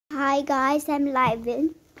Hi guys, I'm live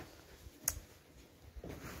in.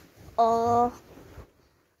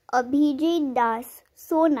 Abhijit Das,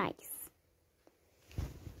 so nice.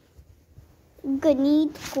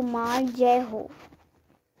 Ganeet Kumar, Jai Ho.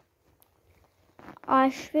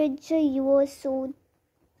 Ashwij, you were so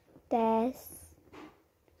nice.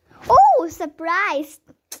 Oh, surprise!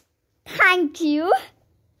 Thank you.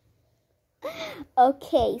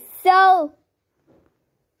 Okay, so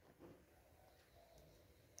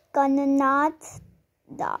Kananath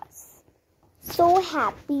Das, so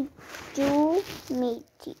happy to meet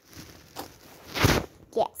you.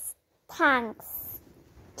 Yes, thanks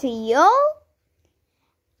to you.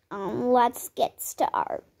 Let's get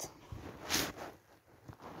started.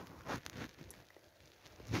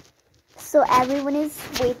 So everyone is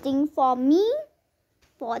waiting for me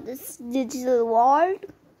for this digital world.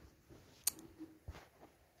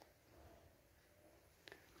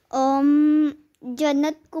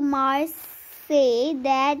 Janat Kumar say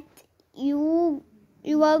that you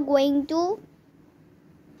are going to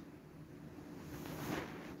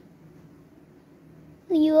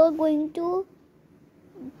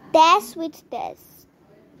dash with this.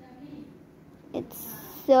 It's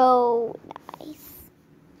so nice.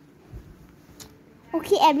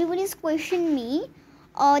 Okay, everyone is questioning me.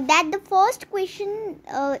 That the first question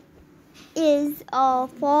is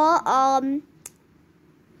for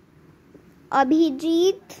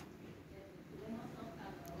Abhijit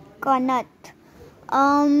Kanat.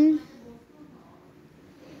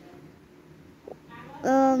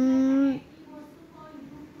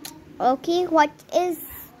 Okay, what is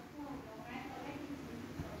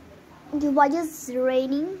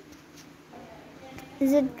raining?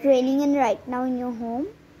 Is it raining right now in your home?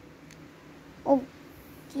 Oh,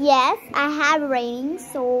 yes, I have raining,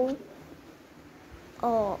 so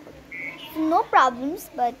no problems,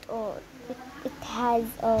 but it has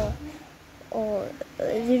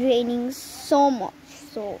raining so much,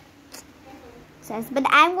 so sense. But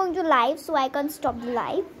I'm going to live, so I can't stop the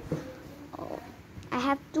live. I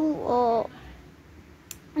have to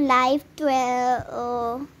live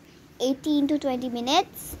 18 to 20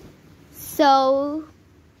 minutes. So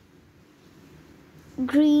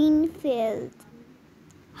Greenfield,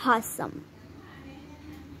 awesome.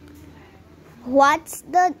 What's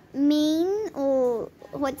the main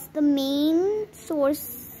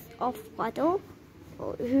source of water?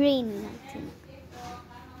 Rain, I think.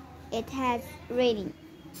 It has raining.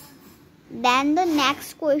 Then the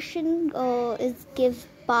next question is given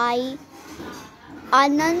by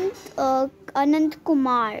Anant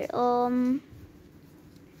Kumar.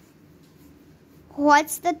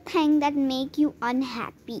 What's the thing that make you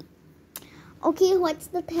unhappy? Okay, what's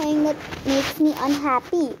the thing that makes me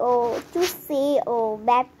unhappy? To say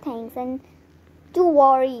bad things and to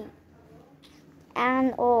worry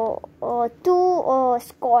and to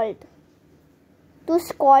scold. To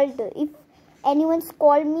scold. If anyone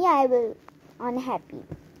scold me, I will unhappy.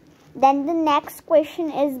 Then the next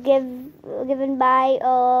question is given by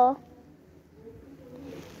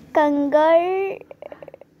Kangar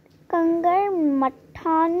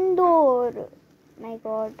Mathandor. My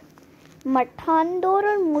God. Mathandor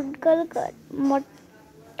or Mudgalkar?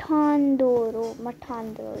 Mathandor,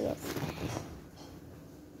 yes.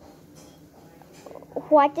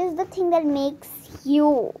 What's the thing that makes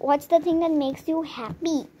you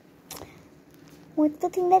happy? What's the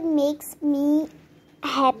thing that makes me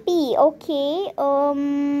happy? Okay.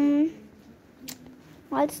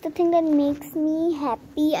 What's the thing that makes me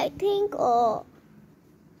happy? I think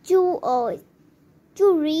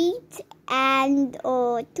to read and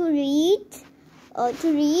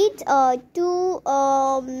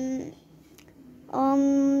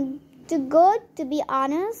to good, to be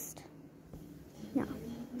honest. Yeah.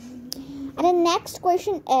 And the next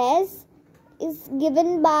question is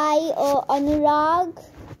given by Anurag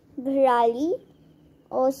Bharali.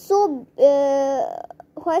 What's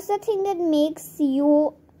the thing that makes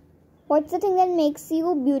you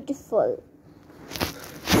beautiful?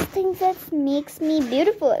 Thing that makes me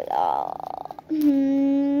beautiful.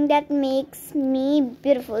 That makes me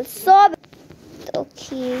beautiful. So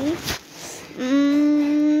okay.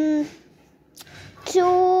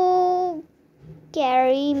 To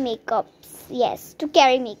carry makeups. Yes, to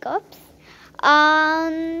carry makeups.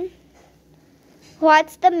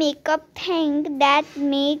 What's the makeup thing that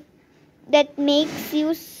makes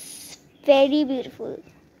you very beautiful?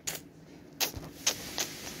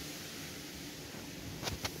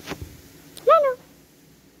 Lino.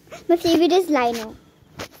 My favorite is Lino.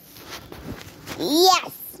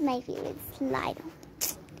 Yes, my favorite is Lino.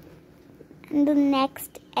 And the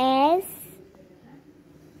next is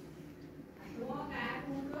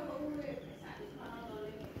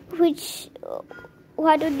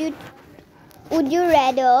what would you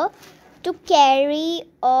rather to carry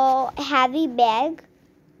a heavy bag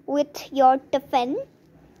with your tiffin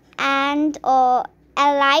and a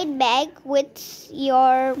light bag with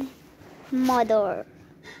your mother?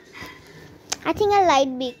 I think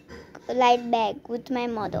a light bag with my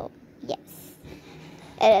mother. Yes,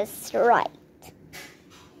 it is right.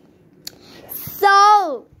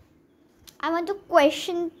 So I want to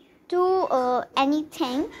question to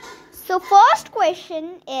anything. So first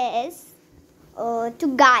question is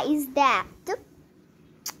to guys that,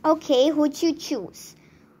 okay, would you choose?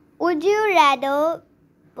 Would you rather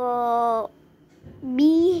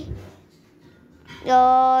be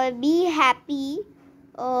happy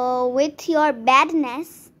with your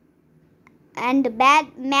badness and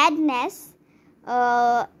madness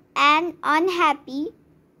and unhappy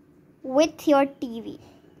with your TV?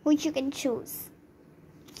 Which you can choose?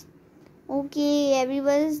 Okay,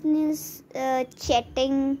 everyone is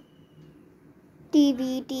chatting.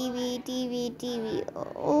 TV.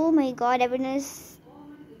 Oh my God, everyone is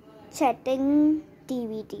chatting.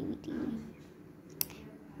 TV.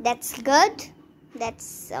 That's good.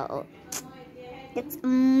 That's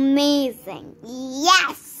amazing.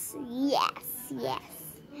 Yes.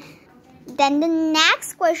 Then the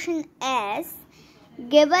next question is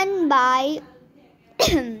given by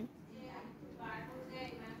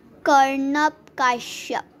Karnap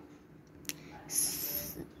Kashyap.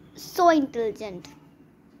 So intelligent.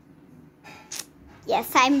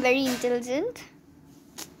 Yes, I'm very intelligent.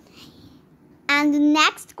 And the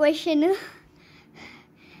next question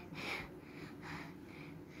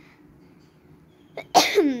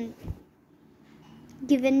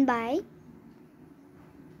given by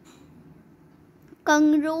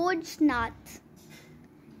Kangrojnath.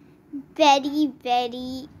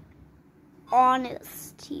 Very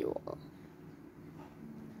honest you are.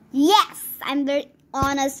 Yes, I'm very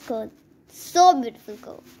honest girl. So beautiful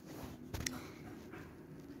girl.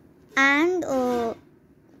 And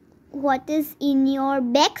what is in your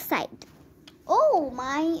backside? Oh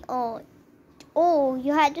my, oh,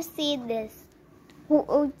 you had to say this.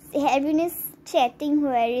 Everyone is chatting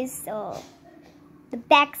where is the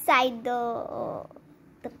backside, the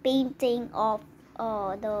painting of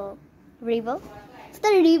the river. So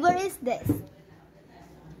the river is this.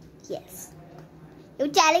 Yes. You're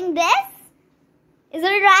telling this? Is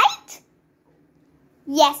it right?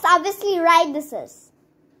 Yes, obviously right this is.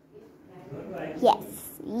 Yes.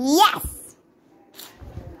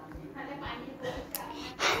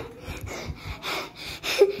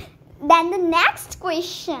 Then the next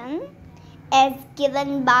question is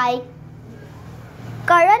given by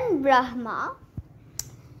Karan Brahma.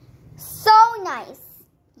 So nice.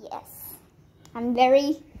 Yes. I'm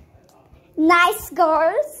very nice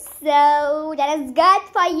girl. So that is good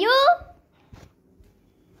for you.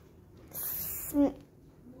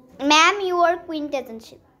 Ma'am, you are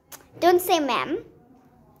quintessential. Don't say ma'am,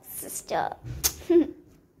 sister.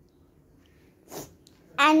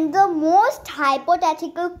 And the most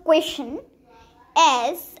hypothetical question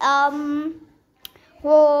is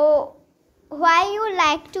why you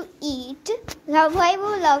like to eat? Why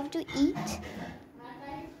you love to eat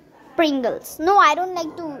Pringles? No, I don't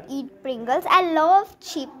like to eat Pringles. I love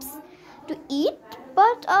chips to eat,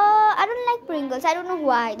 but I don't like Pringles. I don't know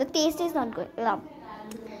why. The taste is not good.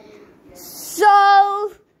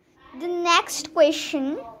 So the next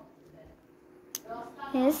question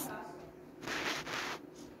is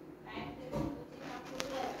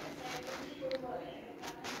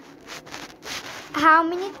how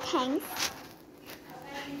many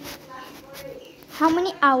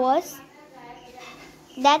hours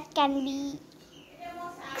that can be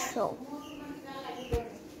so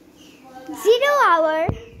 0 hour.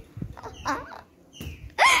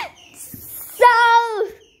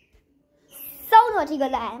 So naughty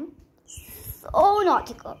girl I am. So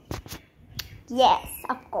naughty girl. Yes,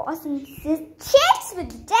 of course. And this is checks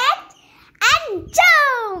with that and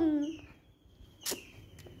down.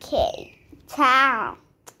 Okay, down.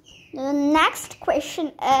 The next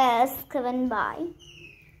question is given by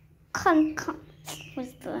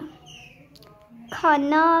what's the Khan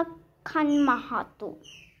Mahato.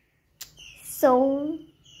 So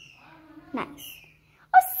nice.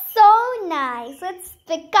 Oh, so nice. It's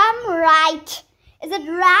become right. Is it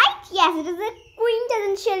right? Yes, it is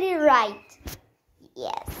quintessentially right.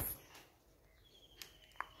 Yes.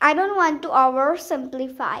 I don't want to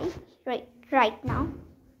oversimplify right now.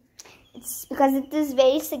 It's because it is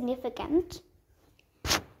very significant.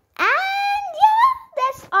 And yeah,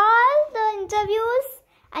 that's all the interviews.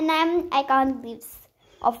 And I can't believe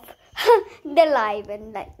of the live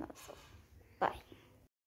and right now. So